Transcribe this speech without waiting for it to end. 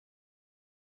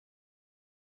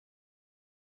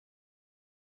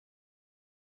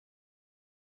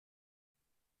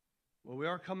Well, we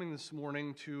are coming this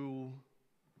morning to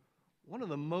one of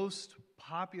the most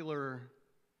popular,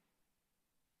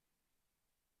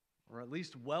 or at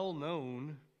least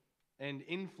well-known and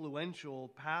influential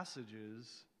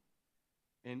passages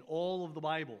in all of the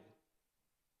Bible,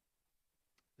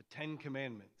 the Ten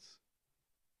Commandments.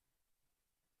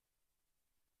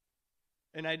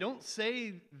 And I don't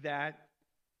say that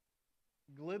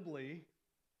glibly.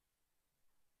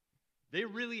 They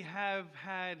really have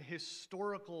had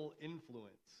historical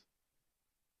influence.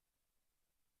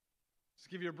 Just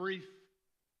give you a brief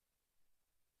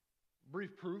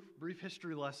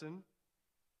history lesson.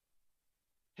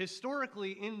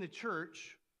 Historically, in the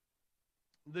church,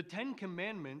 the Ten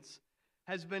Commandments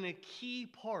has been a key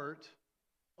part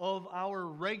of our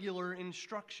regular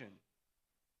instruction.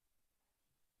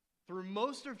 Through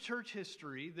most of church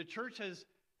history, the church has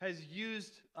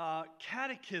used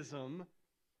catechism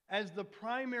as the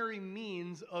primary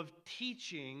means of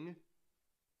teaching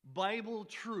Bible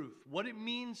truth, what it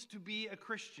means to be a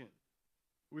Christian.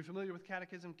 Are we familiar with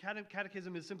catechism?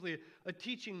 Catechism is simply a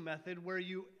teaching method where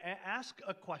you ask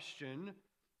a question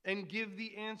and give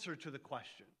the answer to the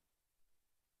question.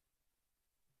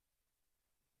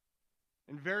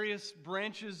 And various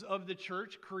branches of the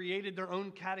church created their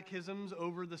own catechisms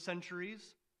over the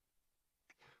centuries.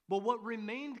 But what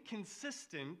remained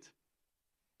consistent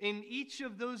in each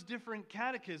of those different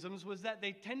catechisms was that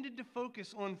they tended to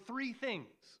focus on three things.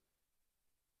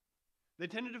 They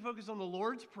tended to focus on the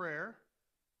Lord's Prayer,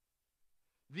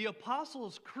 the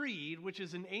Apostles' Creed, which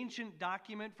is an ancient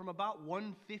document from about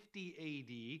 150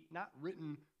 A.D., not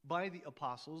written by the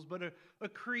apostles, but a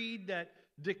creed that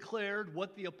declared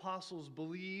what the apostles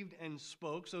believed and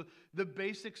spoke, so the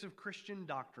basics of Christian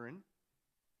doctrine.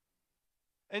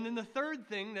 And then the third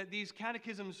thing that these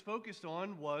catechisms focused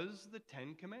on was the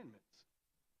Ten Commandments.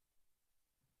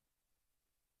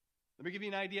 Let me give you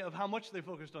an idea of how much they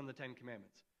focused on the Ten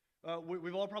Commandments.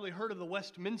 We've all probably heard of the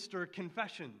Westminster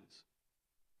Confessions.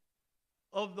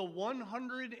 Of the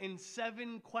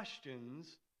 107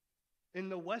 questions in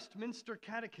the Westminster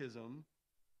Catechism,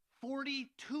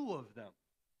 42 of them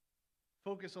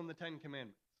focus on the Ten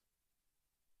Commandments.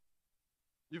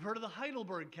 You've heard of the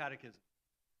Heidelberg Catechism.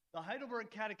 The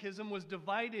Heidelberg Catechism was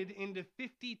divided into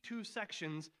 52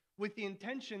 sections with the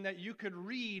intention that you could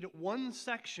read one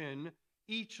section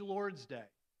each Lord's Day.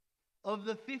 Of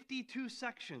the 52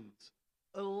 sections,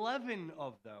 11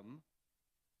 of them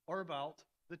are about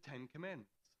the Ten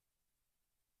Commandments.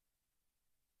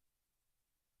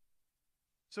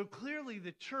 So clearly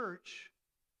the church,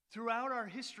 throughout our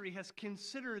history, has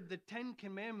considered the Ten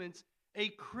Commandments a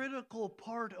critical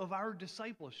part of our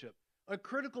discipleship. A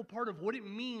critical part of what it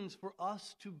means for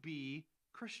us to be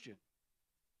Christian.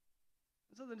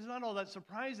 So it's not all that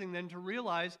surprising then to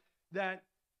realize that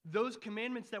those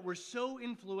commandments that were so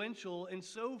influential and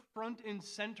so front and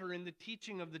center in the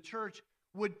teaching of the church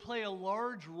would play a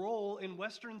large role in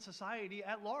Western society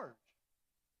at large.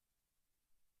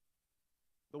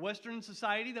 The Western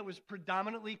society that was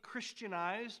predominantly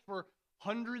Christianized for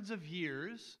hundreds of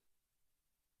years,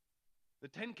 the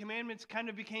Ten Commandments kind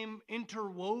of became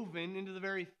interwoven into the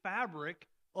very fabric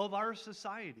of our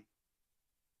society.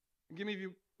 Let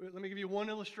me give you one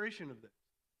illustration of this.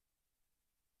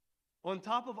 On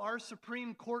top of our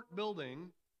Supreme Court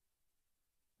building,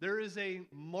 there is a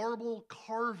marble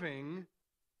carving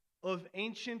of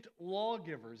ancient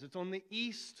lawgivers. It's on the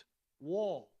east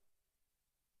wall.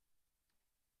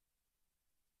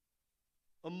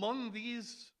 Among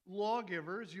these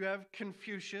lawgivers, you have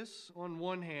Confucius on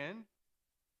one hand.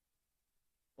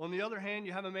 On the other hand,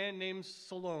 you have a man named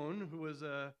Solon, who was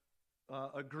a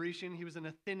Grecian. He was an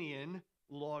Athenian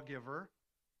lawgiver.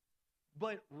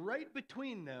 But right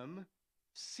between them,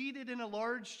 seated in a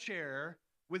large chair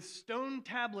with stone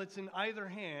tablets in either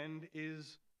hand,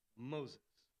 is Moses.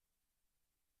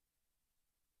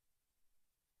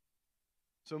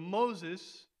 So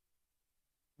Moses,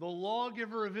 the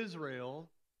lawgiver of Israel,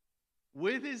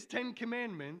 with his Ten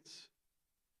Commandments,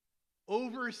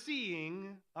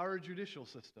 overseeing our judicial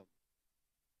system.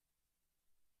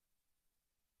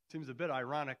 Seems a bit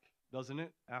ironic, doesn't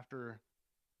it? After,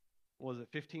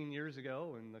 15 years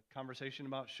ago, and the conversation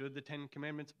about should the Ten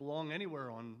Commandments belong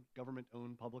anywhere on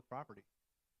government-owned public property.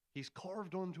 He's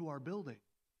carved onto our building.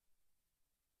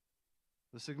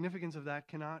 The significance of that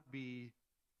cannot be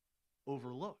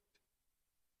overlooked.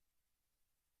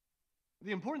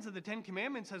 The importance of the Ten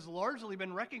Commandments has largely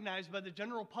been recognized by the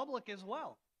general public as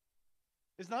well.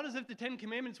 It's not as if the Ten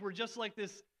Commandments were just like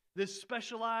this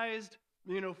specialized,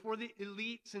 for the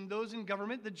elites and those in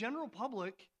government. The general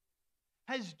public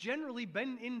has generally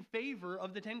been in favor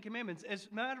of the Ten Commandments. As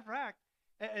a matter of fact,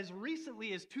 As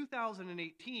recently as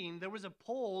 2018, there was a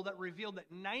poll that revealed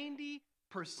that 90%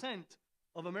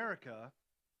 of America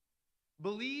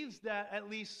believes that at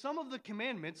least some of the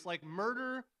commandments, like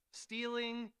murder,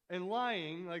 stealing, and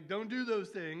lying, like don't do those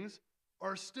things,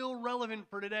 are still relevant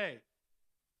for today.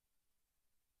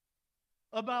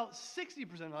 About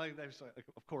 60%,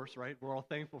 of course, right? We're all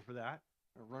thankful for that.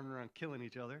 We're running around killing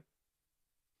each other.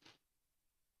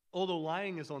 Although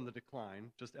lying is on the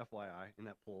decline, just FYI, in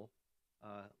that poll.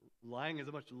 Lying is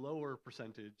a much lower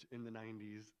percentage in the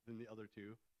 90s than the other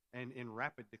two, and in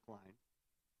rapid decline.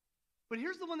 But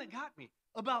here's the one that got me.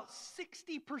 About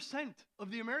 60% of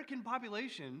the American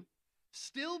population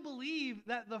still believe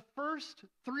that the first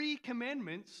 3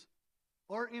 commandments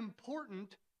are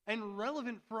important and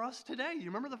relevant for us today. You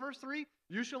remember the first 3?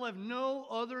 You shall have no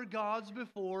other gods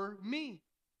before me.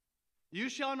 You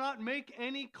shall not make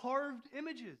any carved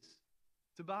images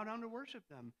to bow down to worship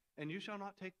them. And you shall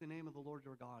not take the name of the Lord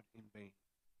your God in vain.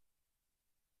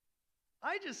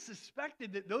 I just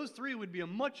suspected that those 3 would be a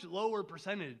much lower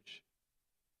percentage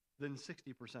than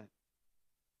 60%.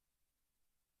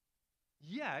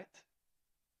 Yet,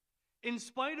 in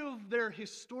spite of their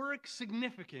historic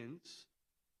significance,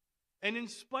 and in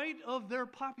spite of their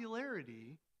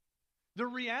popularity, the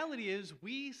reality is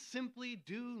we simply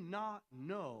do not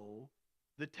know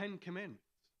the 10 Commandments.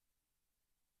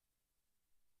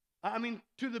 I mean,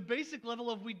 to the basic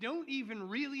level of we don't even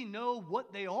really know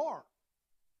what they are.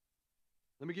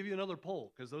 Let me give you another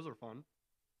poll, because those are fun.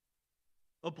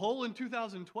 A poll in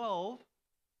 2012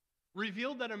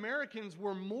 revealed that Americans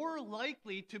were more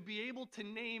likely to be able to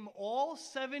name all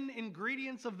 7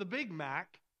 ingredients of the Big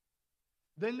Mac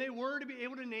than they were to be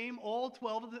able to name all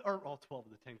 12 of the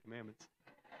 10 Commandments.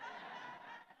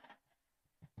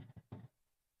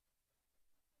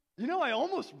 You know, I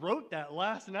almost wrote that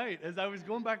last night as I was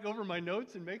going back over my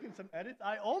notes and making some edits.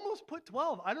 I almost put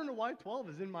 12. I don't know why 12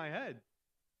 is in my head.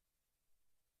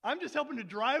 I'm just helping to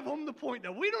drive home the point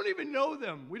that we don't even know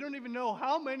them. We don't even know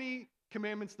how many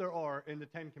commandments there are in the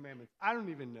 10 Commandments. I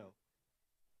don't even know.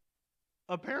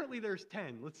 Apparently there's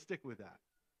 10. Let's stick with that.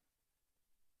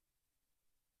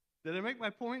 Did I make my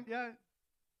point yet?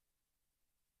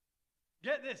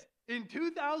 Get this. In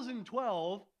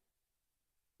 2012,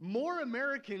 more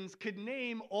Americans could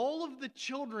name all of the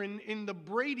children in the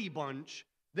Brady Bunch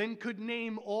than could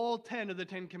name all 10 of the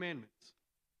 10 Commandments.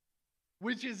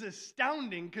 Which is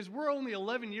astounding, because we're only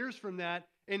 11 years from that,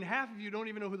 and half of you don't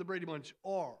even know who the Brady Bunch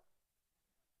are.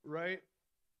 Right?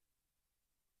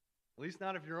 At least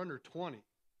not if you're under 20.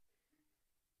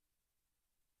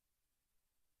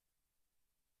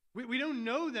 We don't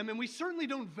know them, and we certainly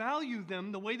don't value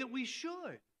them the way that we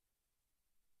should.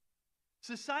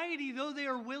 Society, though they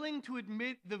are willing to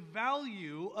admit the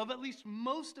value of at least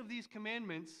most of these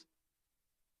commandments,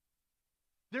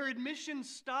 their admission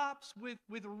stops with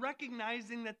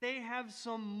recognizing that they have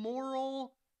some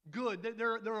moral good, that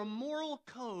they're a moral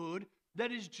code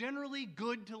that is generally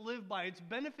good to live by. It's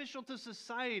beneficial to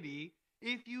society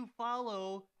if you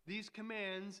follow these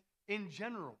commands in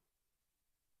general.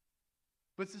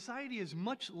 But society is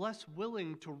much less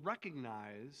willing to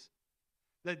recognize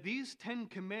that these 10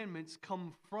 commandments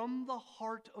come from the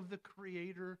heart of the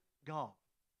Creator God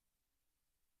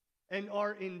and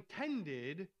are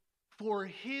intended for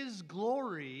His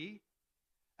glory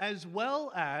as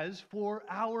well as for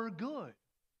our good.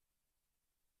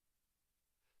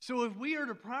 So if we are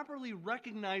to properly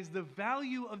recognize the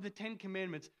value of the 10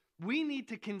 Commandments, we need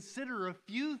to consider a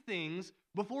few things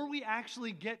before we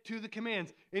actually get to the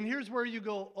commands. And here's where you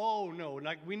go, oh no,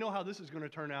 like we know how this is going to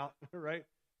turn out, right?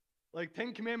 Like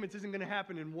 10 Commandments isn't going to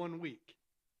happen in 1 week.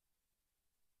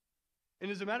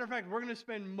 And as a matter of fact, we're going to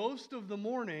spend most of the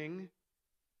morning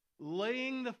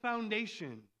laying the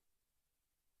foundation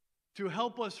to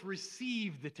help us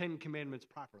receive the 10 Commandments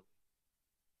properly.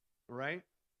 All right?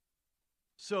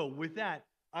 So with that,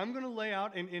 I'm going to lay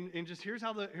out, and just here's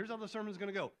how the sermon is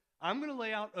going to go. I'm going to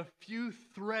lay out a few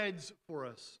threads for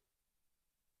us.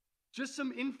 Just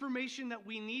some information that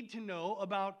we need to know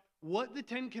about what the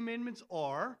 10 Commandments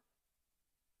are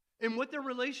and what their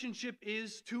relationship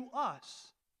is to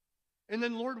us. And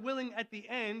then, Lord willing, at the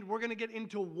end, we're going to get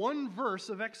into one verse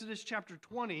of Exodus chapter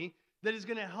 20 that is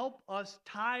going to help us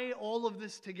tie all of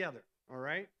this together, all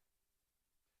right?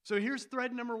 So here's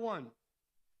thread number 1.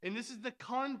 And this is the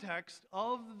context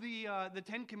of the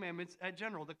 10 Commandments at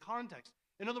general, the context.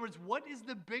 In other words, what is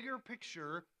the bigger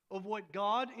picture of what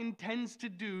God intends to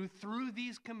do through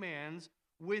these commands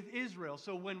with Israel?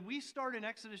 So when we start in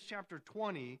Exodus chapter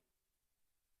 20,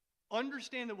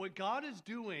 understand that what God is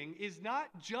doing is not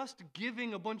just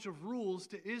giving a bunch of rules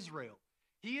to Israel.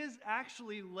 He is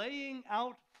actually laying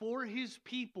out for his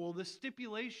people the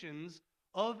stipulations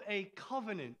of a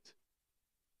covenant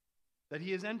that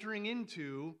he is entering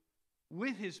into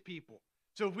with his people.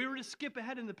 So if we were to skip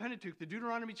ahead in the Pentateuch, the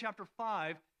Deuteronomy chapter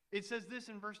 5, it says this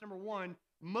in verse number 1,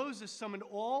 Moses summoned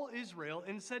all Israel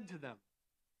and said to them,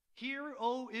 "Hear,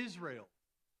 O Israel,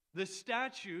 the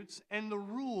statutes and the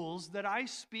rules that I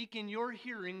speak in your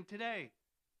hearing today,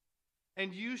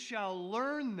 and you shall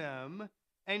learn them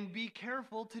and be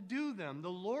careful to do them. The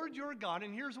Lord your God,"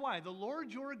 and here's why, "the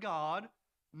Lord your God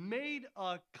made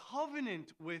a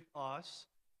covenant with us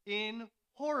in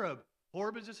Horeb."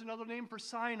 Horeb is just another name for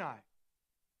Sinai.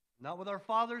 Not with our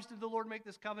fathers did the Lord make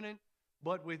this covenant,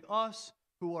 but with us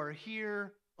who are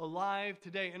here alive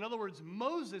today. In other words,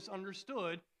 Moses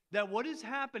understood that what is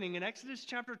happening in Exodus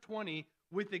chapter 20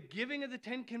 with the giving of the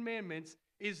Ten Commandments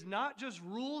is not just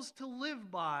rules to live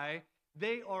by,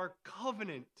 they are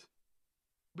covenant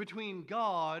between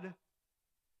God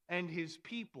and his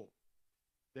people.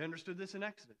 They understood this in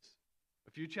Exodus.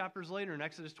 A few chapters later, in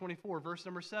Exodus 24, verse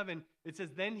number 7, it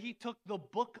says, "Then he took the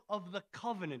book of the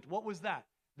covenant." What was that?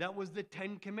 That was the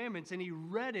Ten Commandments. And he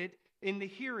read it in the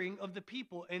hearing of the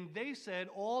people. And they said,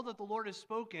 "All that the Lord has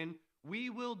spoken, we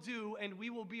will do, and we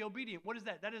will be obedient." What is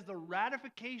that? That is the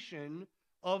ratification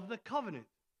of the covenant.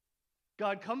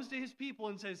 God comes to his people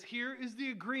and says, "Here is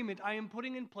the agreement I am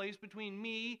putting in place between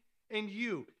me and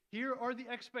you. Here are the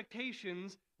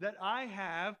expectations that I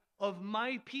have of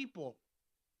my people.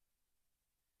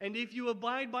 And if you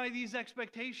abide by these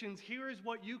expectations, here is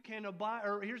what you can abide,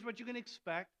 or here's what you can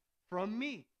expect from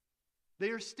me."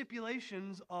 They are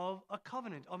stipulations of a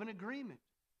covenant, of an agreement.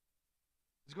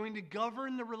 It's going to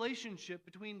govern the relationship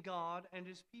between God and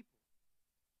his people.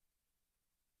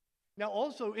 Now,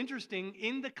 also interesting,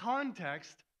 in the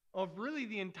context of really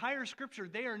the entire Scripture,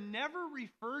 they are never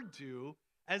referred to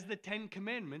as the Ten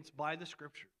Commandments by the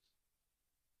Scriptures.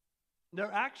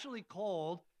 They're actually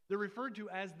they're referred to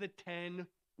as the 10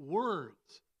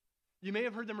 Words. You may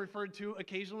have heard them referred to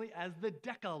occasionally as the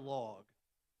Decalogue.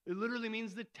 It literally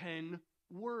means the 10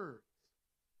 words.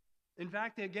 In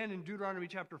fact, again, in Deuteronomy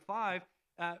chapter 5,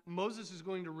 Moses is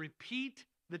going to repeat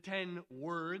the 10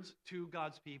 words to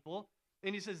God's people.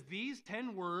 And he says, these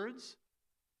 10 words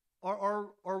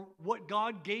are what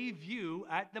God gave you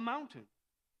at the mountain.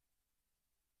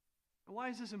 Why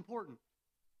is this important?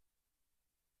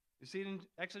 You see it in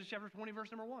Exodus chapter 20, verse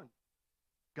number 1.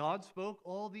 God spoke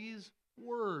all these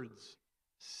words,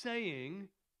 saying,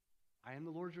 "I am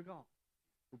the Lord your God,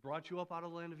 who brought you up out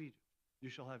of the land of Egypt. You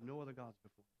shall have no other gods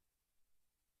before me."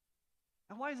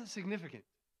 And why is it significant?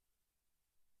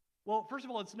 Well, first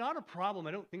of all, it's not a problem,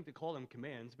 I don't think, to call them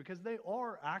commands, because they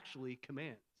are actually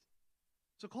commands.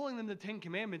 So calling them the 10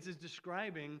 Commandments is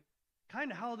describing kind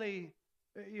of how they,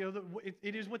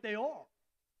 it is what they are.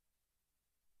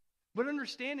 But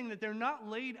understanding that they're not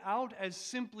laid out as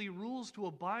simply rules to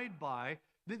abide by,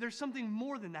 that there's something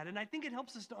more than that. And I think it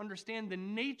helps us to understand the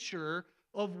nature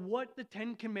of what the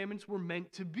 10 Commandments were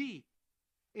meant to be.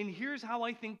 And here's how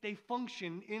I think they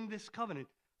function in this covenant.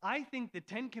 I think the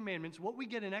 10 Commandments, what we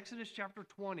get in Exodus chapter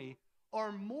 20,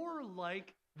 are more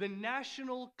like the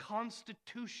national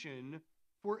constitution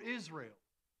for Israel.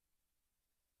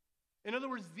 In other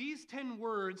words, these 10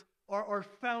 words are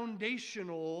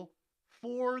foundational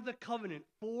for the covenant,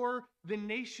 for the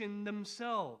nation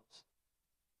themselves.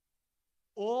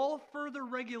 All further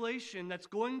regulation that's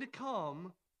going to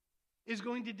come is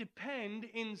going to depend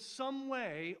in some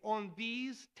way on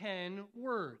these 10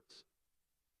 words.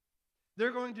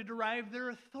 They're going to derive their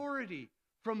authority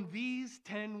from these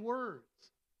 10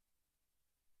 words.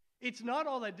 It's not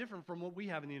all that different from what we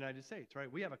have in the United States,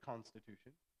 right? We have a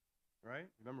constitution, right?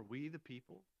 Remember, we the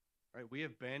people, right? We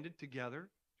have banded together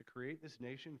to create this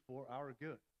nation for our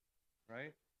good,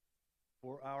 right?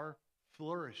 For our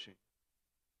flourishing.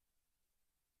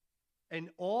 And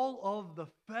all of the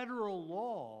federal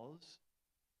laws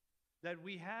that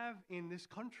we have in this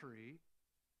country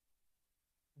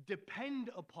depend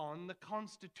upon the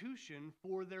Constitution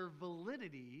for their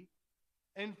validity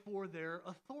and for their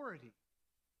authority,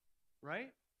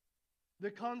 right?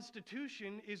 The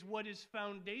Constitution is what is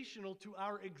foundational to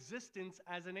our existence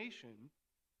as a nation.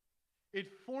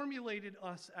 It formulated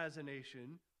us as a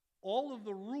nation. All of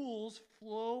the rules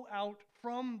flow out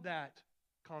from that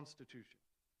Constitution.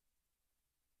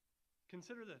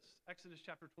 Consider this, Exodus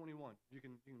chapter 21. You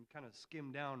can kind of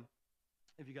skim down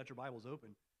if you got your Bibles open.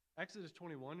 Exodus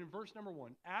 21 in verse number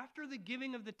 1. After the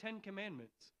giving of the 10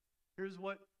 Commandments, here's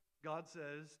what God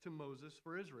says to Moses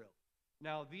for Israel.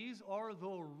 "Now these are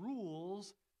the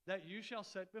rules that you shall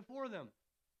set before them."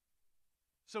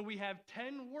 So we have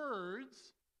 10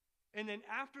 words, and then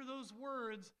after those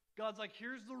words, God's like,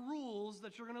 here's the rules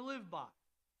that you're going to live by.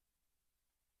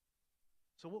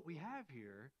 So what we have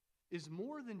here is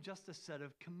more than just a set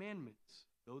of commandments,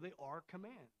 though they are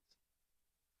commands.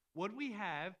 What we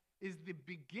have is the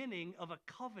beginning of a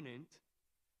covenant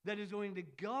that is going to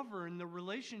govern the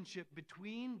relationship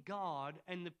between God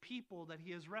and the people that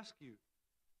he has rescued.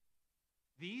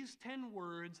 These 10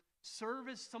 words serve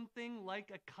as something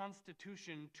like a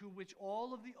constitution to which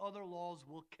all of the other laws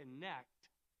will connect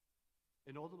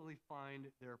and ultimately find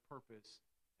their purpose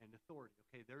and authority.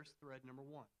 Okay, there's thread number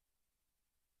 1.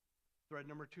 Thread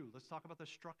number 2, let's talk about the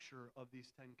structure of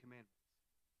these 10 commandments.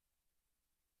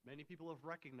 Many people have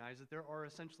recognized that there are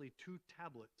essentially 2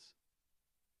 tablets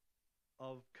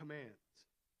of commands.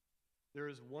 There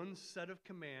is one set of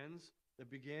commands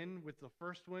that begin with the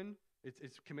first one.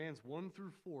 It's commands 1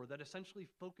 through 4 that essentially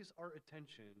focus our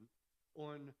attention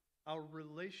on our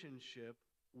relationship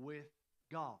with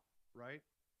God, right?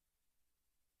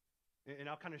 And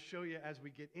I'll kind of show you as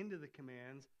we get into the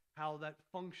commands how that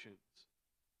functions.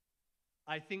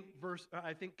 I think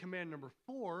command number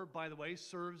 4, by the way,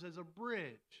 serves as a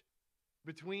bridge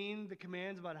between the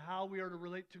commands about how we are to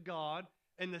relate to God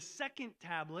and the second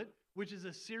tablet, which is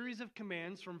a series of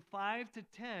commands from 5 to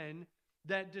 10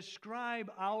 that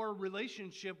describe our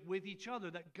relationship with each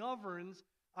other, that governs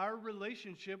our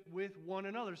relationship with one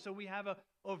another. So we have a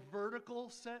vertical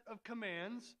set of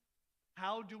commands.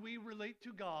 How do we relate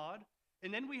to God?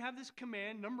 And then we have this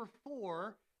command, number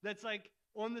 4, that's like,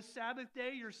 on the Sabbath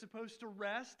day, you're supposed to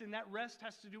rest, and that rest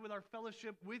has to do with our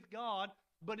fellowship with God,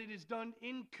 but it is done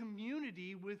in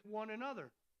community with one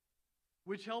another,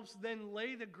 which helps then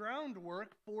lay the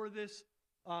groundwork for this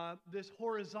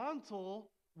horizontal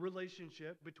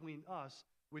relationship between us,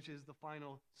 which is the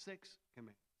final 6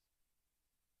 commands.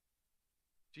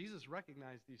 Jesus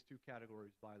recognized these 2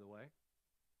 categories, by the way.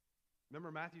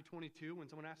 Remember Matthew 22, when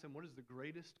someone asked him, what is the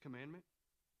greatest commandment?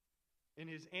 In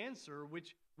his answer,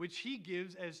 which he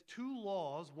gives as 2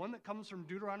 laws, one that comes from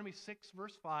Deuteronomy 6,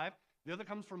 verse 5, the other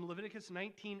comes from Leviticus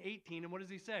 19:18, and what does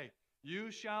he say?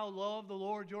 You shall love the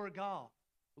Lord your God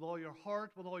with all your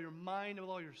heart, with all your mind, and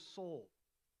with all your soul.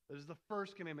 That is the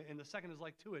first commandment, and the second is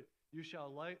like to it. You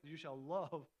shall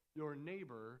love your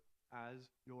neighbor as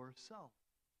yourself.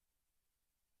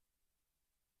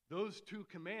 Those 2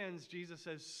 commands, Jesus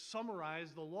says,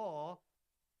 summarize the law,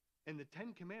 and the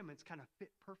 10 commandments kind of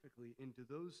fit perfectly into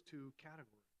those 2 categories.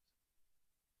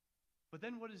 But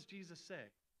then what does Jesus say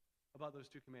about those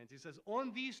 2 commands? He says,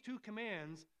 on these 2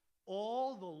 commands,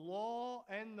 all the law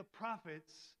and the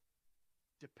prophets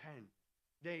depend.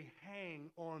 They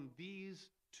hang on these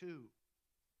 2.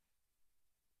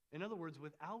 In other words,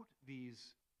 without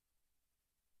these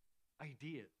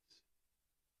ideas,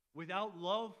 without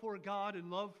love for God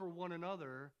and love for one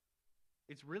another,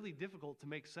 it's really difficult to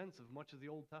make sense of much of the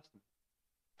Old Testament.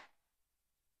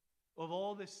 Of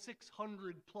all the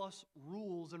 600 plus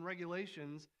rules and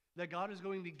regulations that God is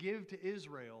going to give to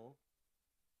Israel,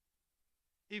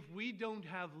 if we don't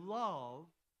have love,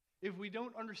 if we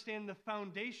don't understand the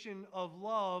foundation of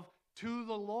love to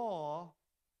the law,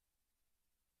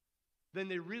 then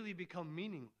they really become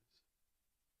meaningless.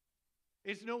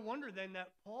 It's no wonder then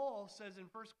that Paul says in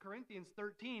 1 Corinthians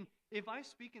 13, if I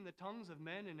speak in the tongues of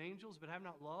men and angels but have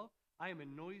not love, I am a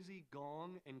noisy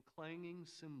gong and clanging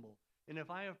cymbal. And if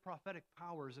I have prophetic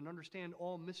powers and understand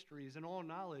all mysteries and all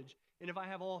knowledge, and if I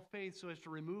have all faith so as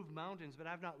to remove mountains but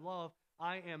have not love,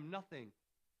 I am nothing.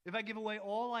 If I give away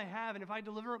all I have, and if I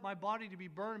deliver up my body to be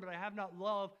burned, but I have not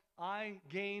love, I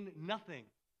gain nothing.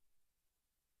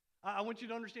 I want you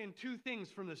to understand 2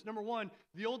 things from this. Number 1,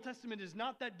 the Old Testament is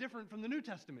not that different from the New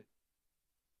Testament.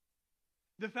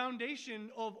 The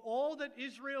foundation of all that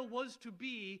Israel was to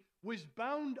be was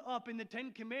bound up in the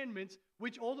 10 Commandments,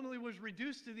 which ultimately was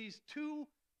reduced to these two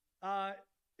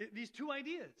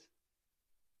ideas.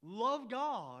 Love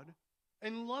God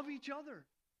and love each other.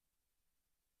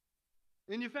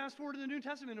 And you fast forward to the New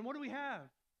Testament, and what do we have?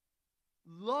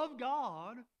 Love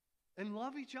God and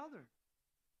love each other.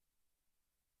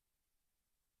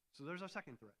 So there's our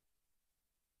second thread.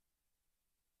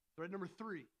 Thread number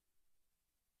 3, which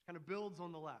kind of builds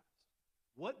on the last.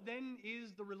 What then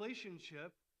is the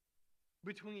relationship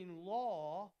between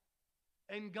law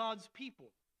and God's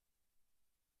people?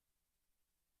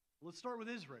 Let's start with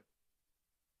Israel.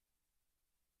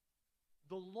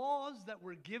 The laws that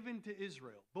were given to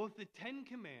Israel, both the 10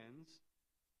 commands,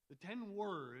 the 10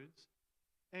 words,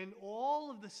 and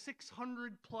all of the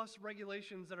 600 plus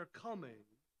regulations that are coming,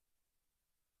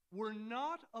 were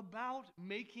not about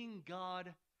making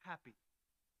God happy.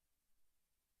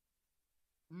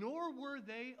 Nor were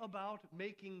they about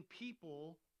making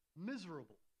people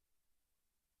miserable.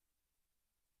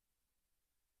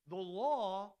 The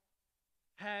law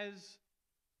has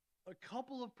a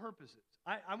couple of purposes.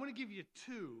 I want to give you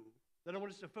two that I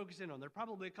want us to focus in on. There are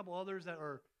probably a couple others that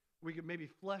we could maybe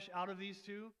flesh out of these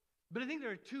two. But I think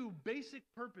there are two basic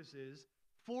purposes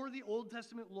for the Old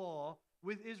Testament law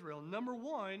with Israel. Number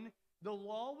one, the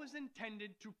law was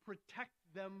intended to protect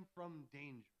them from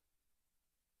danger.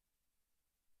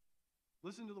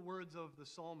 Listen to the words of the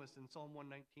psalmist in Psalm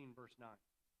 119, verse 9.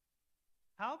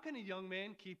 How can a young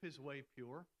man keep his way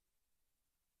pure?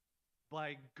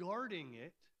 By guarding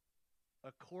it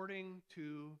according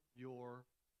to your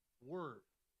word.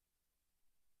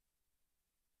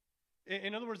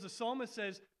 In other words, the psalmist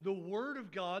says the word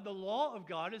of God, the law of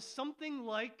God, is something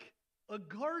like a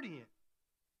guardian.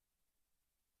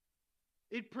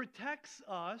 It protects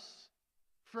us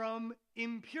from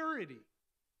impurity.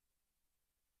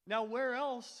 Now, where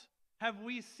else have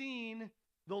we seen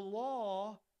the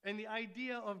law and the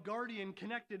idea of guardian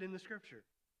connected in the Scripture?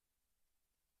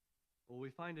 Well,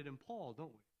 we find it in Paul,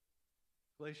 don't we?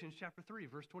 Galatians chapter 3,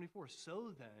 verse 24.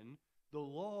 So then, the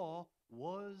law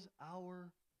was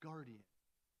our guardian.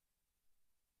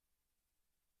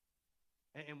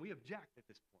 And we object at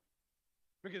this point.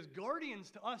 Because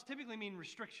guardians to us typically mean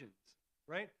restrictions,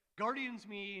 right? Guardians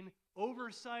mean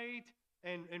oversight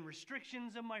and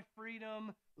restrictions of my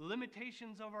freedom,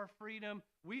 limitations of our freedom.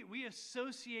 We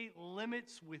associate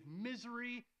limits with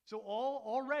misery. So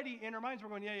already in our minds we're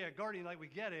going, yeah, guardian, like we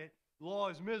get it. Law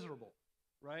is miserable,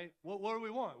 right? What do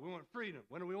we want? We want freedom.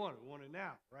 When do we want it? We want it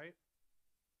now, right?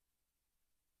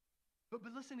 But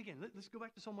listen again. Let's go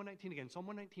back to Psalm 119 again. Psalm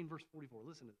 119, verse 44.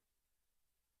 Listen to this.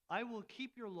 I will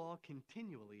keep your law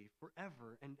continually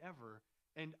forever and ever,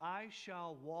 and I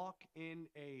shall walk in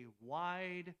a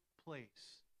wide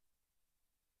place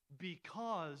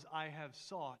because I have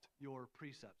sought your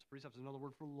precepts. Precepts is another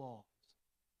word for laws.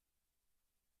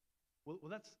 Well,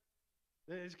 that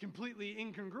is completely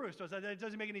incongruous to us. That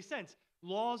doesn't make any sense.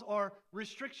 Laws are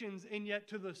restrictions, and yet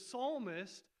to the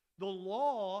psalmist, the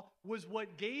law was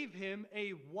what gave him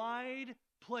a wide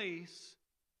place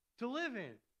to live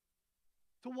in,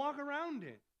 to walk around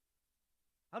in.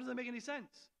 How does that make any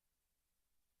sense?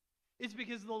 It's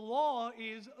because the law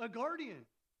is a guardian.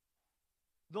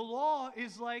 The law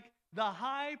is like the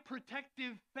high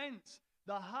protective fence,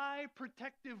 the high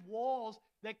protective walls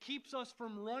that keeps us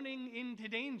from running into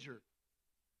danger.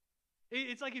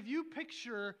 It's like if you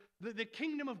picture the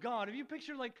kingdom of God, if you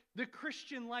picture like the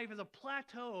Christian life as a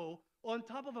plateau on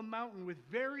top of a mountain with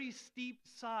very steep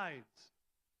sides.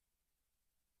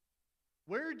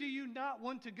 Where do you not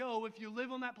want to go if you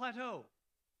live on that plateau?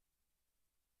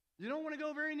 You don't want to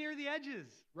go very near the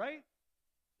edges, right?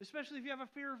 Especially if you have a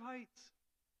fear of heights.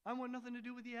 I want nothing to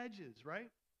do with the edges, right?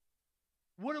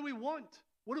 What do we want?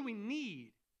 What do we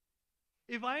need?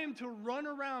 If I am to run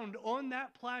around on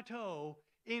that plateau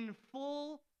in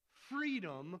full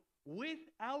freedom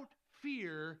without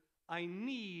fear, I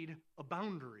need a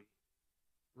boundary,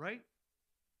 right?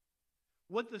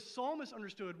 What the psalmist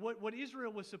understood, what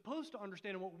Israel was supposed to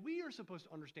understand, and what we are supposed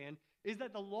to understand, is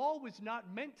that the law was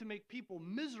not meant to make people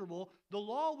miserable. The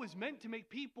law was meant to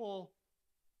make people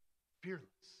fearless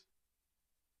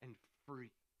and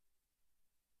free,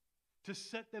 to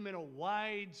set them in a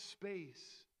wide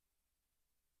space.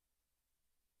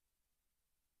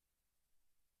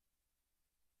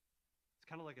 It's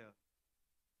kind of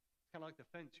like the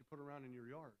fence you put around in your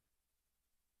yard,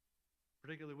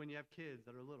 particularly when you have kids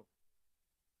that are little.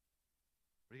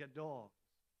 Or you got dogs.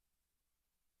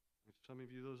 Some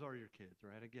of you, those are your kids,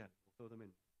 right? I get it. We'll throw them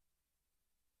in.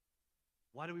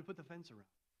 Why do we put the fence around?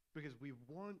 Because we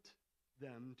want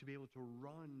them to be able to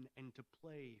run and to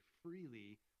play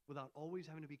freely without always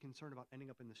having to be concerned about ending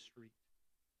up in the street.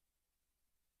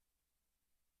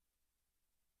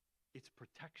 It's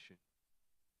protection.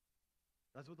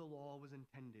 That's what the law was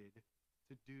intended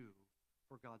to do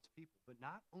for God's people. But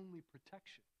not only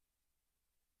protection.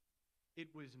 It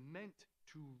was meant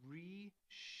to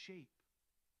reshape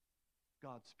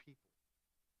God's people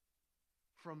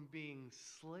from being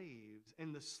slaves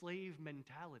and the slave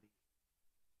mentality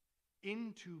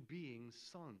into being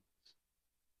sons.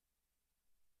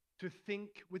 To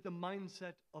think with the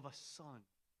mindset of a son.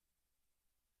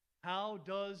 How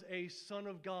does a son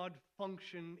of God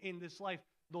function in this life?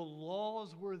 The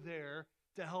laws were there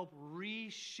to help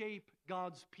reshape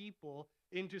God's people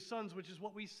into sons, which is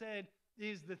what we said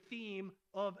is the theme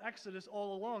of Exodus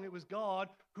all along. It was God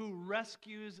who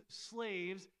rescues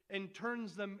slaves and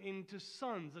turns them into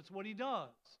sons. That's what he does.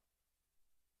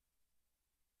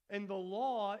 And the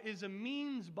law is a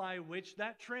means by which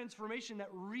that transformation, that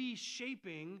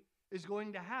reshaping is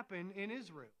going to happen in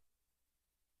Israel.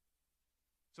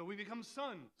 So we become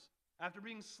sons after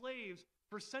being slaves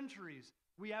For centuries,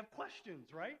 we have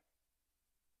questions, right?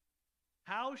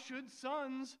 How should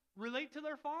sons relate to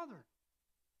their father?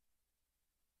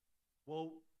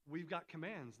 Well, we've got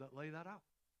commands that lay that out.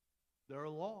 There are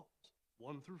laws,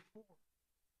 1 through 4.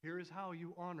 Here is how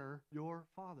you honor your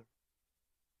father.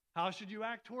 How should you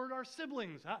act toward our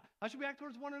siblings? How should we act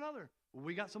towards one another? Well,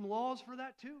 we got some laws for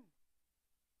that too.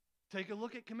 Take a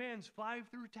look at commands 5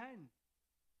 through 10.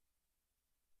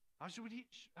 How should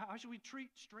we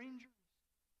treat strangers?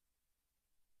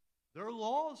 There are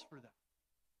laws for that.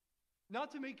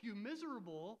 Not to make you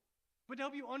miserable, but to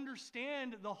help you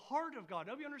understand the heart of God,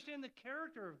 help you understand the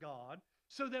character of God,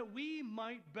 so that we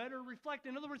might better reflect.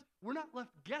 In other words, we're not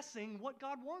left guessing what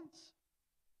God wants.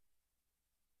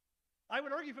 I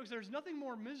would argue, folks, there's nothing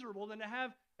more miserable than to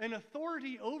have an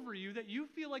authority over you that you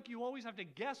feel like you always have to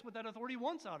guess what that authority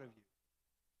wants out of you.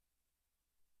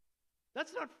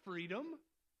 That's not freedom.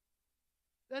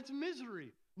 That's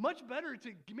misery. Much better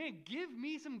to, man, give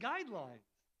me some guidelines.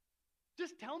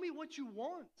 Just tell me what you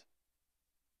want.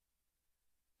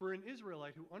 For an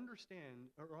Israelite who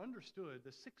understood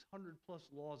the 600 plus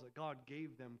laws that God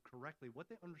gave them correctly, what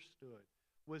they understood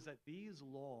was that these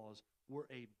laws were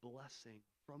a blessing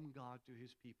from God to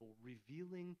his people,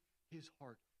 revealing his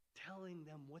heart, telling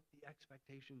them what the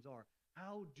expectations are.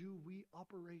 How do we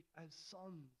operate as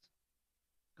sons?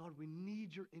 God, we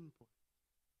need your input.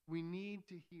 We need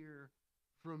to hear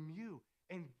from you.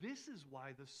 And this is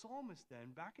why the psalmist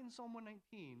then, back in Psalm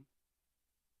 119,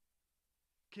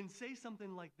 can say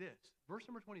something like this. Verse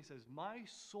number 20 says, "My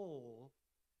soul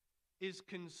is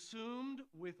consumed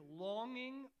with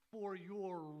longing for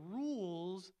your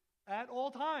rules at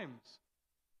all times."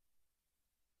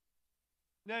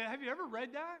 Now, have you ever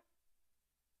read that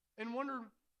and wondered,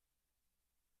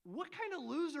 what kind of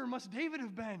loser must David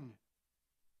have been?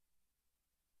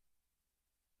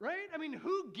 Right? I mean,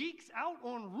 who geeks out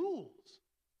on rules?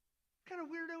 What kind of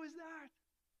weirdo is that?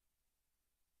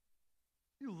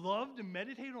 You love to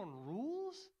meditate on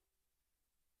rules?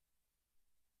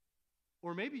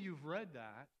 Or maybe you've read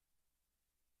that.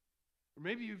 Or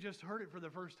maybe you've just heard it for the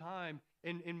first time,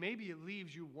 and maybe it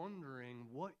leaves you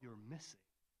wondering what you're missing.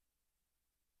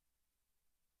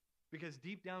 Because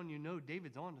deep down you know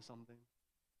David's onto something.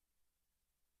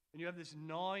 And you have this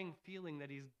gnawing feeling that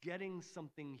he's getting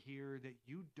something here that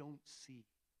you don't see.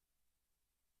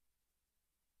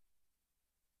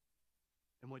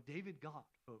 And what David got,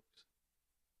 folks,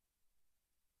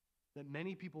 that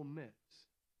many people miss,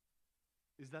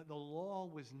 is that the law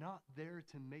was not there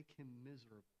to make him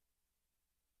miserable.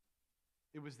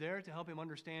 It was there to help him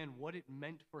understand what it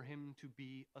meant for him to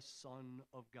be a son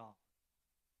of God.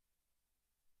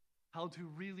 How to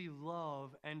really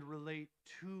love and relate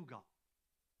to God.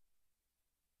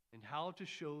 And how to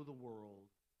show the world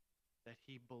that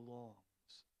he belongs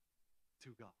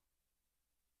to God.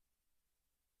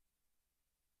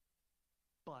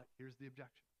 But here's the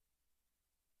objection.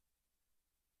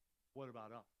 What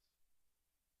about us?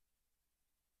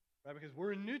 Right? Because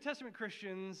we're New Testament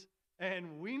Christians,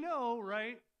 and we know,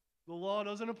 right, the law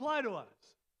doesn't apply to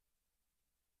us.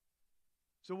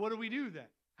 So what do we do then?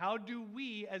 How do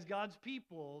we, as God's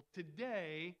people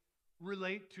today,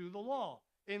 relate to the law?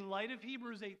 In light of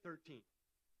Hebrews 8:13,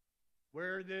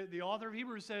 where the author of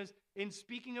Hebrews says, in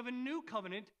speaking of a new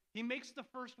covenant, he makes the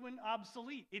first one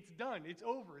obsolete. It's done. It's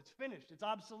over. It's finished. It's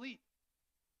obsolete.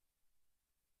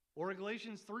 Or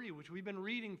Galatians 3, which we've been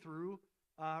reading through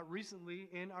recently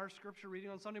in our scripture reading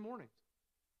on Sunday mornings.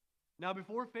 Now,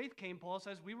 before faith came, Paul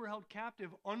says, we were held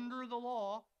captive under the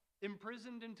law,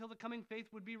 imprisoned until the coming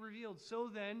faith would be revealed. So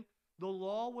then, the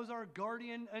law was our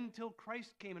guardian until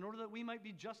Christ came, in order that we might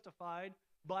be justified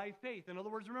by faith. In other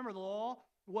words, remember, the law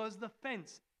was the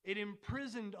fence. It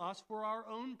imprisoned us for our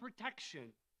own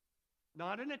protection.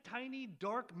 Not in a tiny,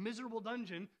 dark, miserable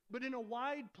dungeon, but in a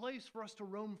wide place for us to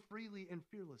roam freely and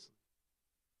fearlessly.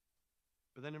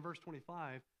 But then in verse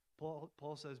 25,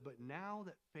 Paul says, but now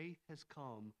that faith has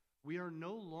come, we are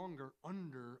no longer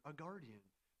under a guardian.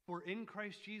 For in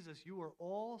Christ Jesus, you are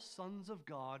all sons of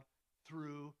God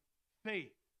through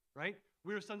faith, right?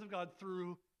 We are sons of God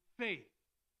through faith.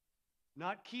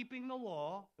 Not keeping the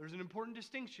law. There's an important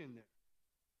distinction there.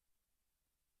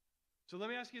 So let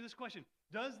me ask you this question.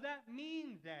 Does that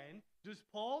mean then, does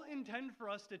Paul intend for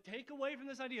us to take away from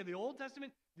this idea, the Old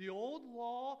Testament, the old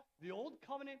law, the old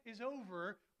covenant is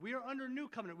over, we are under new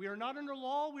covenant. We are not under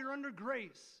law, we are under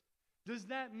grace. Does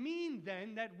that mean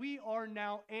then that we are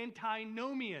now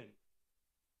antinomian?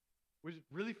 Which is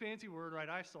a really fancy word, right?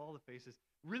 I saw all the faces.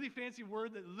 Really fancy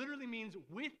word that literally means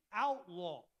without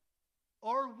law.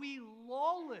 Are we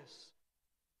lawless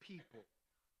people?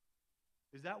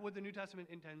 Is that what the New Testament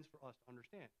intends for us to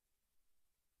understand?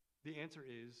 The answer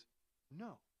is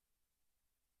no.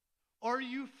 Are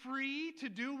you free to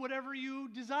do whatever you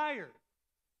desire?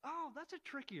 Oh, that's a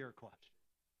trickier question.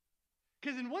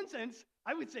 Because in one sense,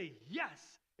 I would say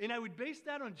yes. And I would base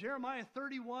that on Jeremiah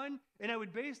 31, and I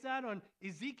would base that on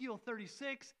Ezekiel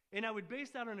 36, and I would base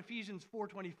that on Ephesians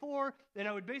 4:24, and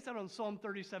I would base that on Psalm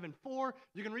 37:4.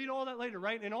 You can read all that later,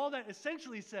 right? And all that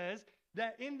essentially says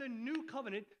that in the new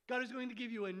covenant, God is going to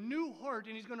give you a new heart,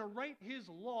 and he's going to write his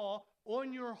law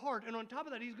on your heart. And on top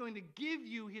of that, he's going to give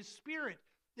you his spirit,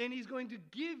 and he's going to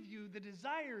give you the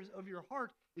desires of your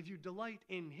heart if you delight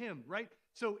in him, right?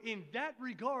 So in that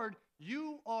regard,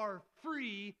 you are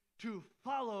free to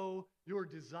follow your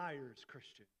desires,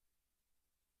 Christian.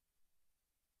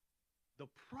 The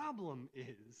problem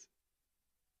is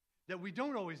that we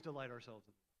don't always delight ourselves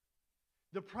in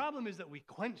it. The problem is that we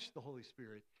quench the Holy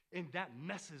Spirit, and that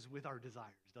messes with our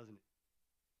desires, doesn't it?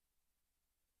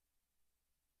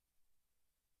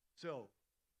 So,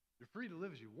 you're free to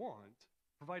live as you want,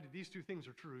 provided these two things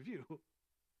are true of you.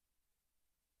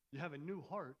 You have a new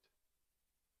heart,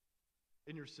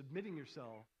 and you're submitting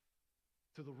yourself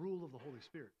to the rule of the Holy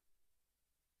Spirit.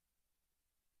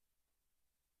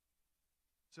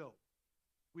 So,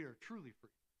 we are truly free.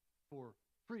 For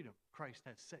freedom, Christ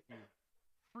has set you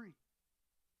free,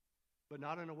 but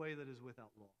not in a way that is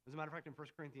without law. As a matter of fact, in 1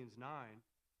 Corinthians 9,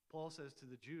 Paul says to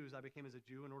the Jews, I became as a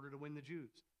Jew in order to win the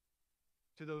Jews.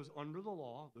 To those under the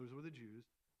law, those were the Jews,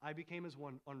 I became as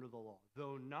one under the law.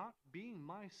 Though not being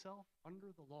myself under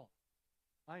the law,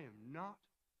 I am not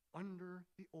under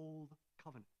the old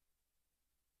covenant.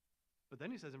 But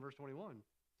then he says in verse 21,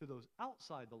 to those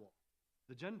outside the law,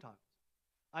 the Gentiles,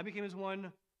 I became as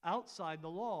one outside the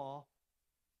law,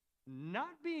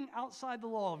 not being outside the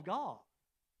law of God,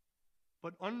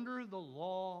 but under the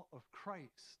law of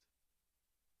Christ,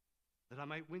 that I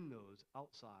might win those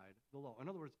outside the law. In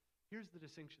other words, here's the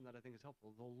distinction that I think is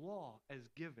helpful. The law as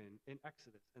given in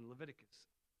Exodus and Leviticus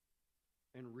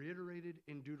and reiterated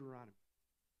in Deuteronomy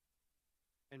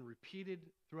and repeated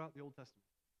throughout the Old Testament.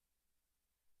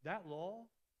 That law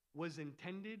was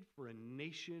intended for a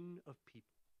nation of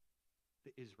people,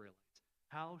 the Israelites.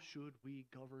 How should we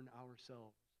govern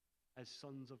ourselves as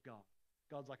sons of God?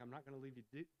 God's like, I'm not going to leave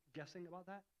you guessing about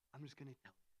that. I'm just going to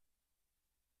tell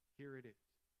you. Here it is.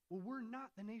 Well, we're not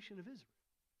the nation of Israel.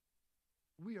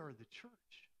 We are the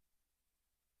church.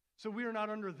 So we are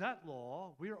not under that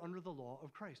law. We are under the law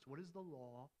of Christ. What is the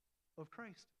law of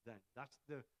Christ then? That's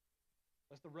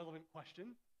the relevant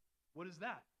question. What is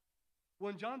that? Well,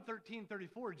 in John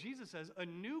 13:34, Jesus says, a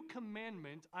new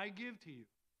commandment I give to you,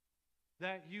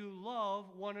 that you love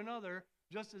one another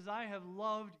just as I have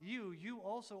loved you. You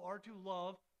also are to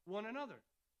love one another.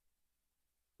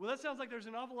 Well, that sounds like there's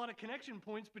an awful lot of connection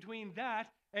points between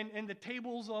that and the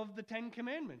tables of the Ten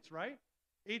Commandments, right?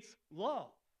 It's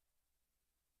love.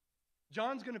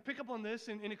 John's going to pick up on this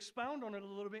and expound on it a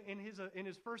little bit in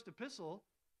his first epistle.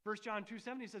 1 John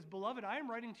 2:7, he says, Beloved, I am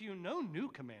writing to you no new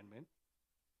commandment,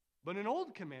 but an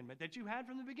old commandment that you had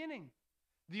from the beginning.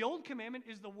 The old commandment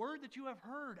is the word that you have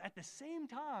heard. At the same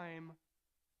time,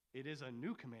 it is a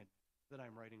new commandment that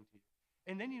I'm writing to you.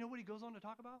 And then you know what he goes on to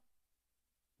talk about?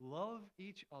 Love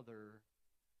each other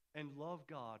and love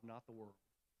God, not the world.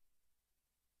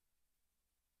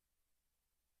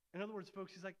 In other words,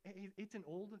 folks, he's like, hey, it's an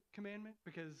old commandment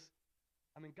because,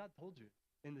 God told you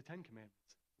in the Ten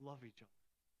Commandments, love each other.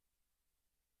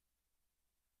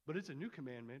 But it's a new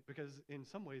commandment because in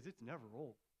some ways it's never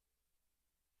old.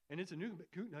 And it's a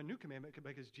new commandment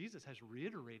because Jesus has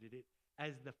reiterated it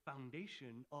as the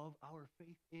foundation of our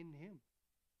faith in him.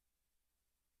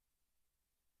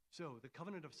 So the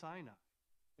covenant of Sinai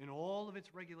and all of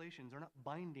its regulations are not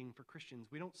binding for Christians.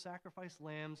 We don't sacrifice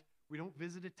lambs. We don't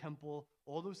visit a temple.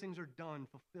 All those things are done,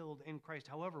 fulfilled in Christ.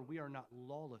 However, we are not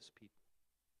lawless people.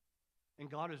 And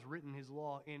God has written his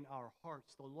law in our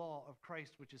hearts, the law of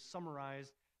Christ, which is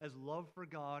summarized as love for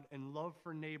God and love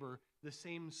for neighbor, the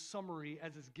same summary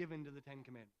as is given to the Ten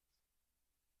Commandments.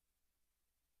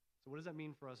 So what does that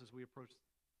mean for us as we approach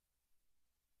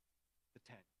the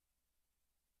 10?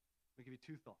 Let me give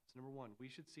you two thoughts. Number one, we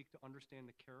should seek to understand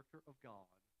the character of God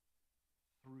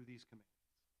through these commands.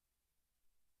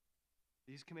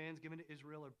 These commands given to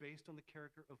Israel are based on the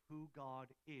character of who God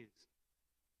is.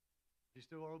 If you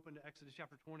still are open to Exodus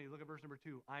chapter 20, look at verse number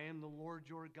 2. I am the Lord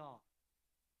your God,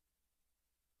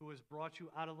 who has brought you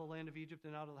out of the land of Egypt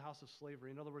and out of the house of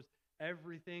slavery. In other words,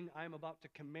 everything I'm about to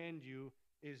command you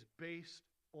is based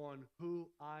on who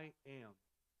I am.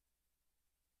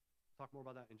 We'll talk more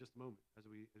about that in just a moment as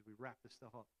we wrap this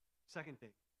stuff up. Second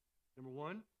thing, number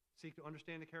one, seek to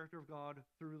understand the character of God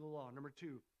through the law. Number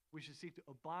two, we should seek to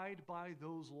abide by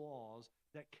those laws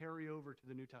that carry over to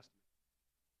the New Testament.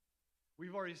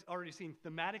 We've already seen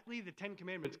thematically the Ten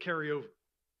Commandments carry over.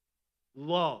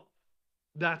 Love,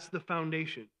 that's the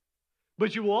foundation.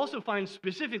 But you will also find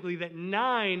specifically that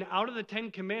 9 out of the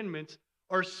 10 commandments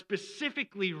are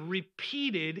specifically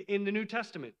repeated in the New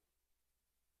Testament.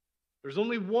 There's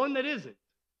only one that isn't.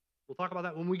 We'll talk about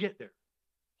that when we get there.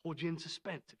 Hold you in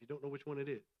suspense if you don't know which one it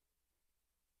is.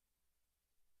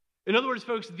 In other words,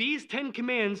 folks, these 10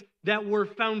 commands that were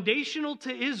foundational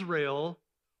to Israel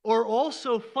are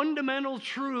also fundamental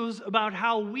truths about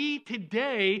how we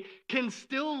today can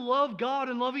still love God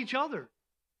and love each other.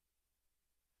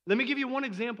 Let me give you one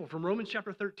example from Romans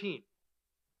chapter 13.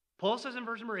 Paul says in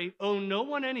verse number 8, owe no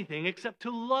one anything except to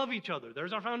love each other.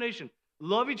 There's our foundation.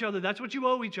 Love each other. That's what you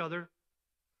owe each other.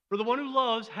 For the one who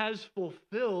loves has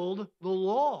fulfilled the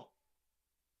law.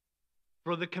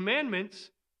 For the commandments,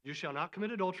 you shall not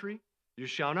commit adultery, you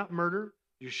shall not murder,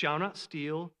 you shall not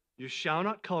steal, you shall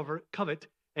not covet,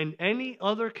 and any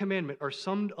other commandment are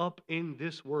summed up in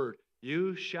this word: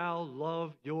 you shall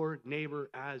love your neighbor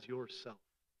as yourself.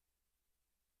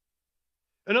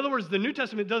 In other words, the New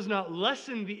Testament does not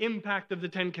lessen the impact of the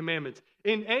Ten Commandments.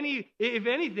 If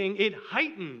anything, it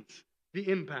heightens the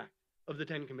impact of the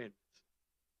Ten Commandments.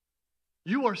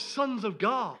 You are sons of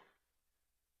God.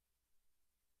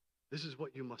 This is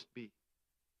what you must be.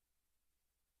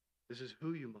 This is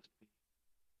who you must be.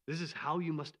 This is how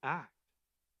you must act.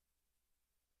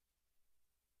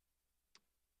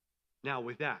 Now,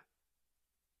 with that,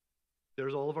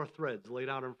 there's all of our threads laid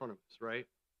out in front of us, right?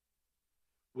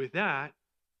 With that,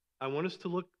 I want us to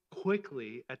look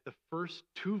quickly at the first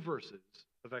 2 verses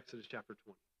of Exodus chapter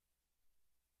 20.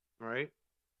 All right?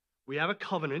 We have a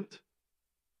covenant.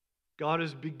 God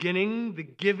is beginning the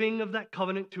giving of that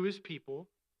covenant to his people.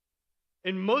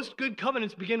 And most good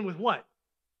covenants begin with what?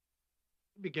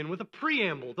 They begin with a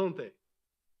preamble, don't they?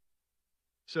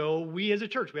 So we as a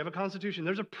church, we have a constitution.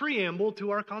 There's a preamble to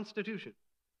our constitution.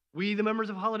 We, the members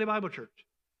of Holiday Bible Church,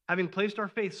 having placed our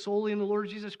faith solely in the Lord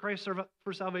Jesus Christ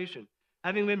for salvation,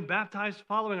 having been baptized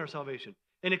following our salvation,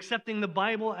 and accepting the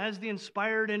Bible as the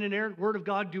inspired and inerrant Word of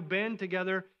God, do band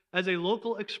together as a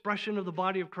local expression of the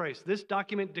body of Christ. This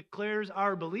document declares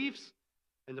our beliefs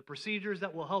and the procedures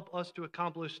that will help us to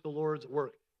accomplish the Lord's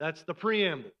work. That's the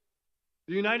preamble.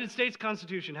 The United States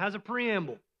Constitution has a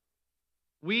preamble.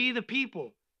 We, the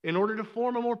people, in order to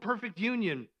form a more perfect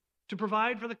union, to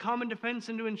provide for the common defense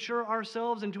and to ensure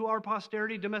ourselves and to our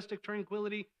posterity domestic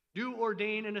tranquility, do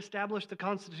ordain and establish the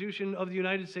Constitution of the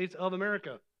United States of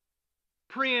America.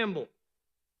 Preamble.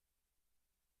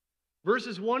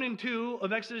 Verses 1 and 2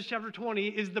 of Exodus chapter 20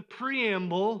 is the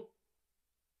preamble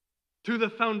to the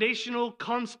foundational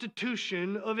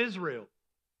constitution of Israel.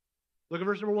 Look at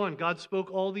verse number 1. God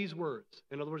spoke all these words.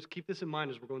 In other words, keep this in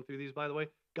mind as we're going through these, by the way.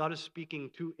 God is speaking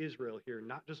to Israel here,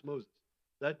 not just Moses.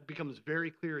 That becomes very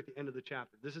clear at the end of the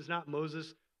chapter. This is not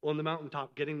Moses on the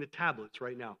mountaintop getting the tablets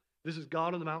right now. This is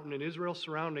God on the mountain and Israel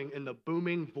surrounding, and the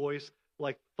booming voice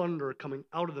like thunder coming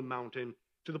out of the mountain,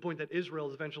 to the point that Israel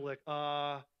is eventually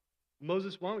like,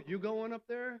 Moses, why don't you go on up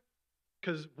there?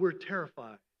 Because we're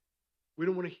terrified. We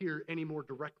don't want to hear any more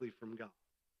directly from God.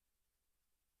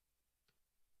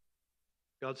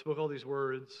 God spoke all these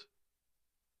words,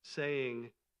 saying,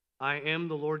 I am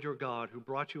the Lord your God who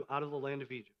brought you out of the land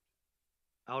of Egypt,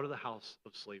 out of the house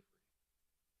of slavery.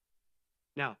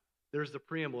 Now, there's the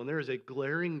preamble, and there is a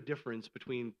glaring difference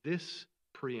between this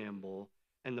preamble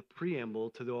and the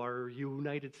preamble to our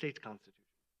United States Constitution.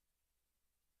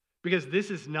 Because this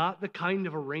is not the kind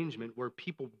of arrangement where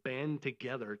people band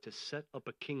together to set up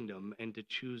a kingdom and to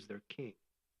choose their king.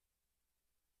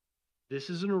 This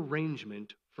is an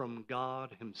arrangement from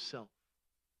God himself.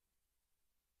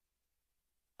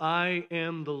 I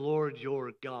am the Lord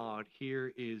your God.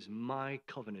 Here is my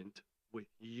covenant with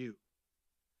you.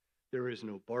 There is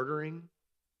no bartering.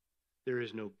 There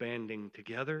is no banding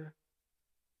together.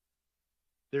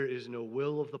 There is no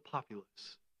will of the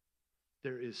populace.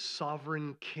 There is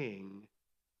sovereign king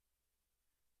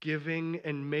giving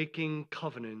and making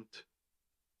covenant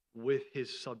with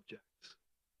his subjects.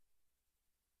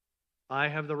 I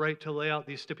have the right to lay out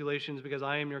these stipulations because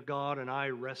I am your God and I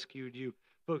rescued you.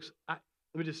 Folks, let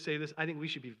me just say this. I think we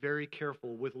should be very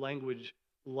careful with language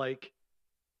like,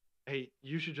 hey,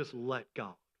 you should just let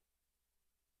God.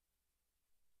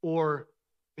 Or,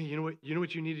 hey, you know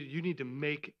what you need to do? You need to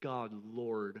make God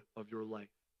Lord of your life.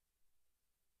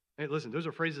 Hey, listen, those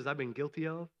are phrases I've been guilty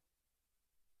of,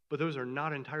 but those are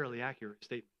not entirely accurate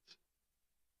statements.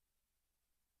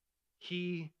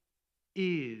 He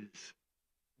is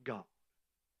God.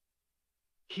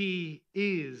 He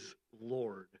is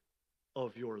Lord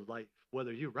of your life,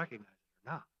 whether you recognize it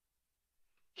or not.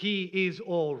 He is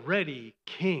already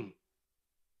king,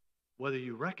 whether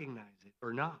you recognize it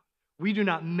or not. We do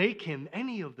not make him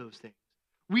any of those things.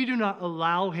 We do not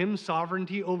allow him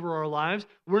sovereignty over our lives.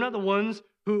 We're not the ones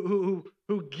who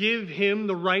give him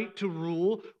the right to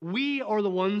rule. We are the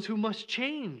ones who must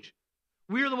change.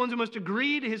 We are the ones who must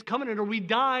agree to his covenant or we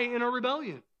die in our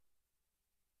rebellion.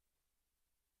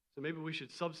 So maybe we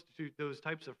should substitute those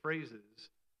types of phrases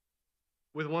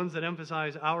with ones that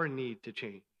emphasize our need to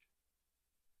change.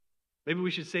 Maybe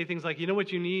we should say things like, you know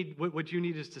what you need? What you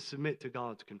need is to submit to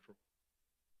God's control.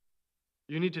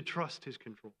 You need to trust his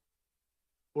control.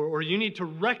 Or you need to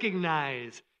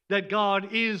recognize that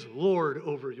God is Lord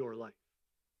over your life.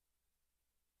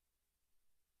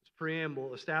 This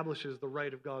preamble establishes the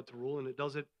right of God to rule, and it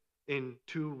does it in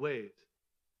two ways.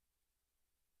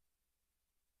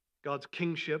 God's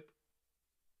kingship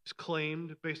is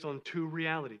claimed based on two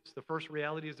realities. The first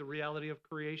reality is the reality of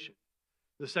creation.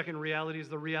 The second reality is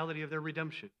the reality of their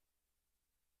redemption.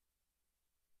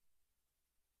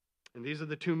 And these are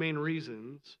the two main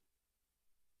reasons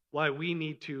why we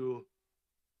need to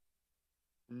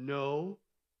know,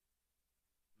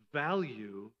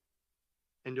 value,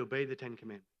 and obey the Ten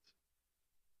Commandments.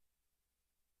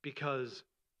 Because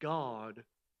God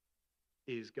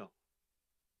is God.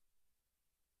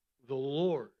 The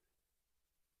Lord,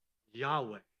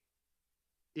 Yahweh,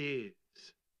 is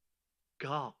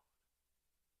God.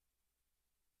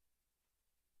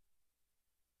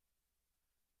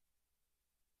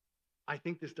 I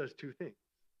think this does two things.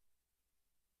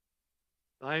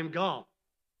 I am God.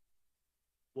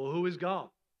 Well, who is God?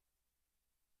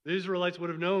 The Israelites would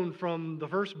have known from the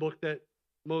first book that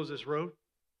Moses wrote.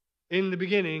 In the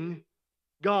beginning,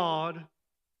 God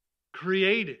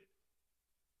created.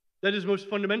 That is most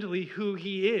fundamentally who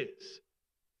he is.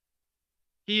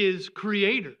 He is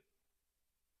creator.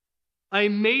 I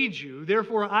made you,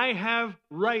 therefore I have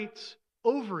rights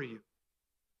over you.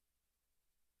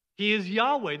 He is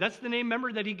Yahweh. That's the name,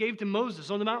 remember, that he gave to Moses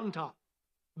on the mountaintop,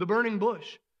 the burning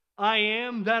bush. I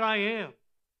am that I am,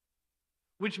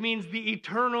 which means the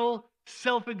eternal,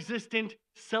 self-existent,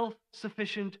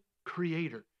 self-sufficient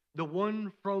creator, the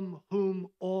one from whom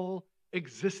all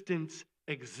existence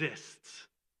exists.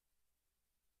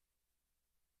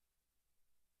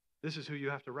 This is who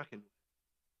you have to reckon with.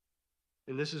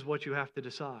 And this is what you have to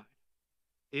decide.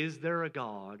 Is there a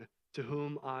God to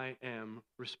whom I am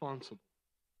responsible?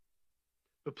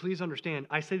 But please understand,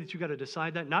 I say that you got to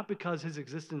decide that not because his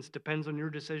existence depends on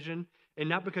your decision and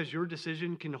not because your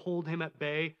decision can hold him at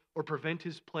bay or prevent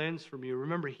his plans from you.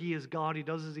 Remember, he is God. He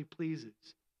does as he pleases.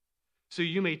 So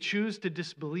you may choose to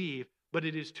disbelieve, but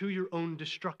it is to your own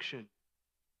destruction.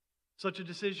 Such a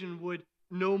decision would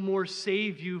no more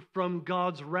save you from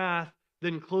God's wrath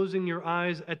than closing your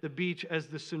eyes at the beach as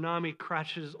the tsunami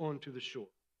crashes onto the shore.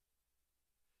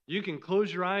 You can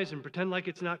close your eyes and pretend like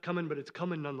it's not coming, but it's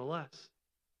coming nonetheless.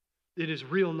 It is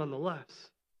real nonetheless.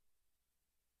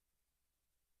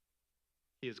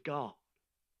 He is God.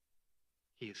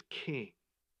 He is king.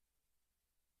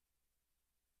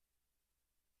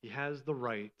 He has the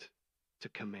right to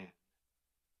command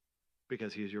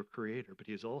because he is your creator, but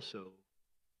he is also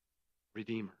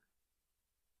redeemer.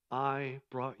 I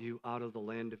brought you out of the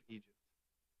land of Egypt,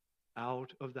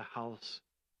 out of the house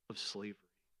of slavery.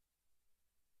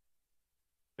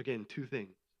 Again, two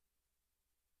things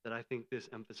that I think this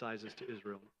emphasizes to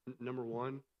Israel. Number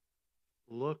one,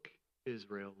 look,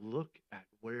 Israel, look at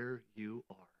where you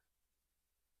are.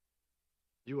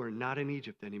 You are not in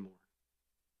Egypt anymore.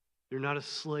 You're not a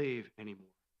slave anymore.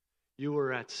 You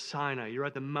are at Sinai. You're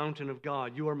at the mountain of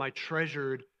God. You are my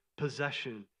treasured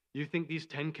possession. You think these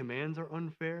 10 commands are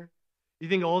unfair? You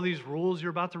think all these rules you're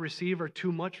about to receive are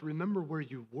too much? Remember where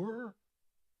you were.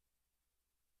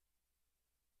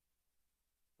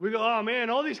 We go, oh man,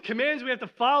 all these commands we have to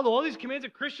follow, all these commands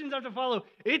that Christians have to follow,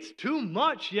 it's too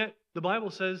much. Yet the Bible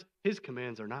says his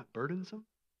commands are not burdensome.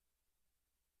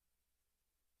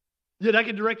 Yet I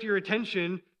can direct your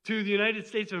attention to the United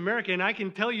States of America, and I can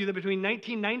tell you that between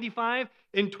 1995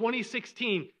 and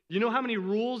 2016, you know how many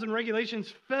rules and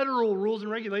regulations, federal rules and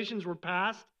regulations were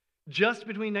passed just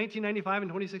between 1995 and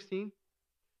 2016?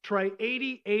 Try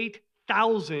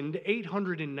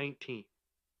 88,819.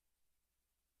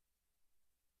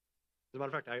 As a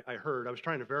matter of fact, I heard, I was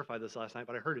trying to verify this last night,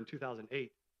 but I heard in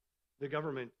 2008, the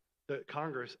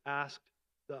Congress asked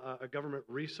a government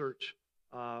research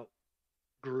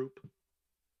group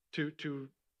to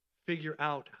figure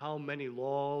out how many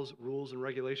laws, rules, and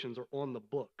regulations are on the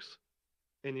books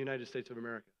in the United States of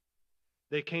America.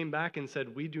 They came back and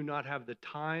said, we do not have the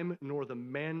time nor the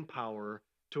manpower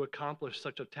to accomplish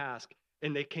such a task.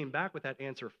 And they came back with that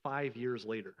answer 5 years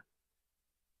later.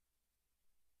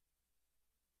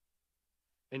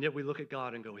 And yet we look at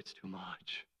God and go, it's too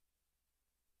much.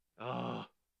 Oh.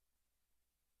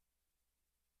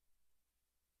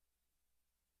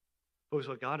 Folks,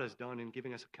 what God has done in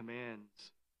giving us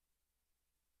commands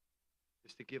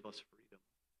is to give us freedom.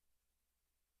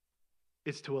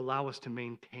 It's to allow us to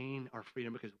maintain our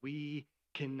freedom because we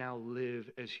can now live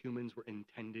as humans were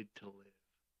intended to live.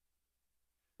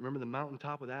 Remember the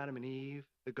mountaintop with Adam and Eve,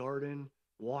 the garden,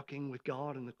 walking with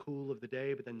God in the cool of the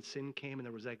day, but then sin came and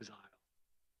there was exile.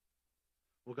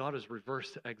 Well, God has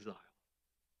reversed exile.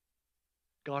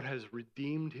 God has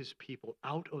redeemed his people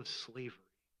out of slavery.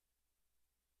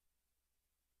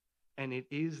 And it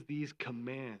is these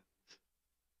commands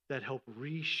that help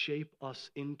reshape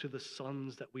us into the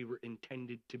sons that we were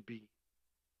intended to be.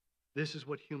 This is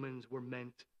what humans were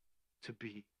meant to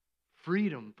be.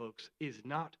 Freedom, folks, is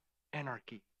not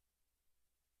anarchy.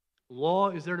 Law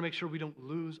is there to make sure we don't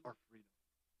lose our freedom.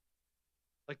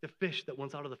 Like the fish that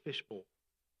wants out of the fishbowl.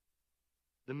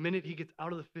 The minute he gets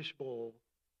out of the fishbowl,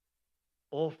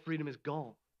 all freedom is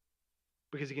gone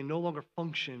because he can no longer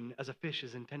function as a fish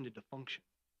is intended to function.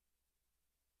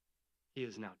 He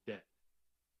is now dead.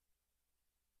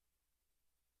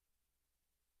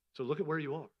 So look at where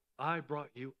you are. I brought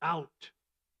you out.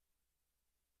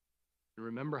 And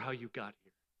remember how you got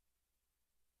here.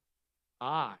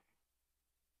 I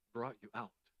brought you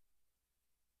out.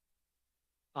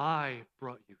 I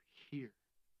brought you here.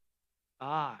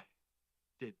 I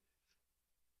did this.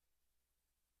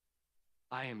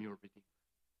 I am your Redeemer.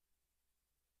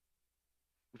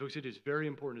 And folks, it is very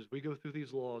important as we go through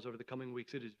these laws over the coming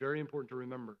weeks, it is very important to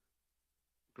remember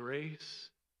grace,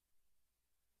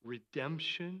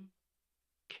 redemption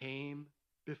came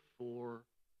before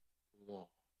law.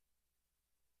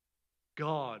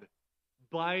 God,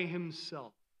 by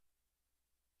himself,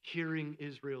 hearing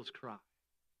Israel's cry,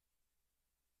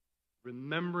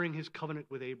 remembering his covenant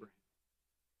with Abraham,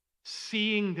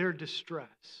 seeing their distress,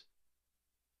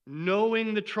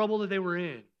 knowing the trouble that they were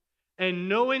in, and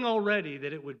knowing already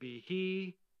that it would be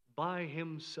he by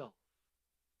himself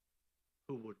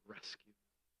who would rescue.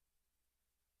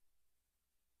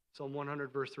 Psalm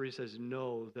 100 verse 3 says,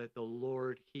 know that the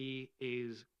Lord, he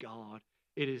is God.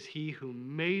 It is he who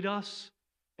made us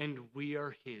and we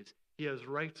are his. He has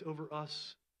rights over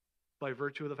us by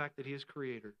virtue of the fact that he is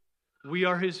creator. We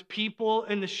are his people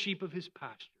and the sheep of his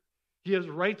pasture. He has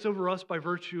rights over us by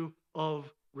virtue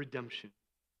of redemption.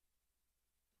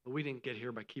 But we didn't get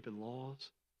here by keeping laws.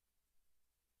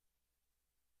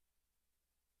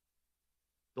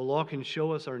 The law can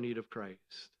show us our need of Christ,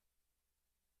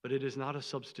 but it is not a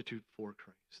substitute for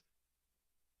Christ.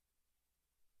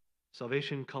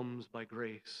 Salvation comes by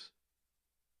grace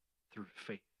through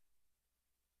faith.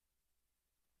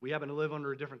 We happen to live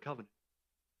under a different covenant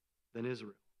than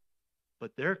Israel,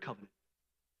 but their covenant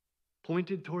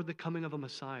pointed toward the coming of a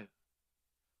Messiah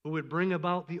who would bring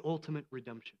about the ultimate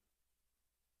redemption.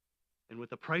 And with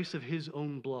the price of his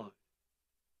own blood,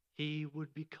 he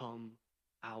would become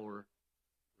our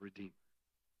Redeemer.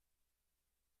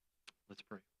 Let's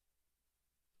pray.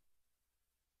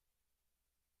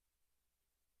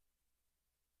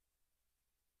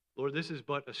 Lord, this is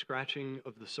but a scratching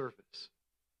of the surface.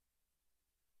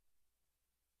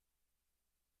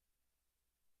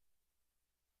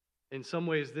 In some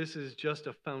ways, this is just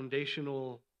a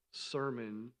foundational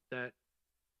sermon that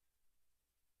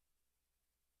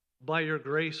by your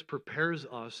grace prepares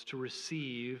us to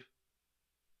receive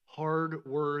hard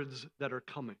words that are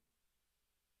coming.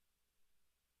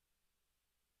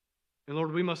 And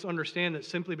Lord, we must understand that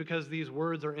simply because these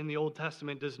words are in the Old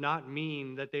Testament does not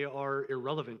mean that they are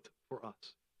irrelevant for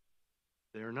us.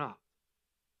 They are not.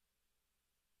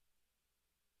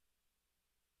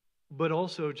 But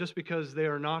also, just because they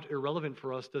are not irrelevant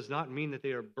for us does not mean that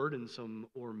they are burdensome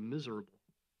or miserable.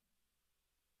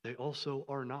 They also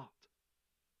are not.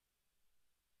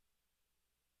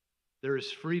 There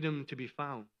is freedom to be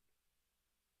found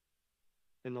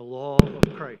in the law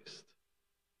of Christ.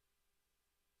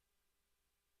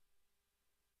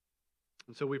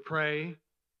 And so we pray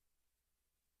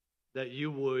that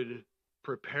you would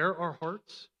prepare our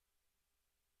hearts.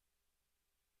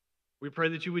 We pray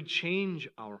that you would change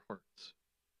our hearts.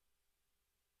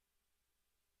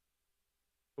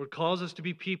 Lord, cause us to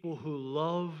be people who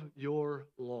love your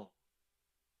law.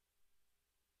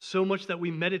 So much that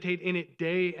we meditate in it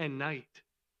day and night.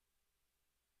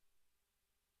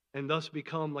 And thus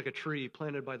become like a tree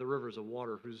planted by the rivers of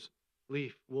water whose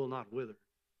leaf will not wither,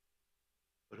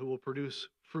 but who will produce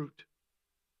fruit.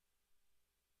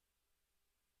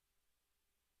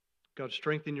 God,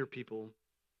 strengthen your people.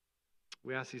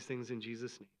 We ask these things in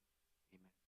Jesus' name.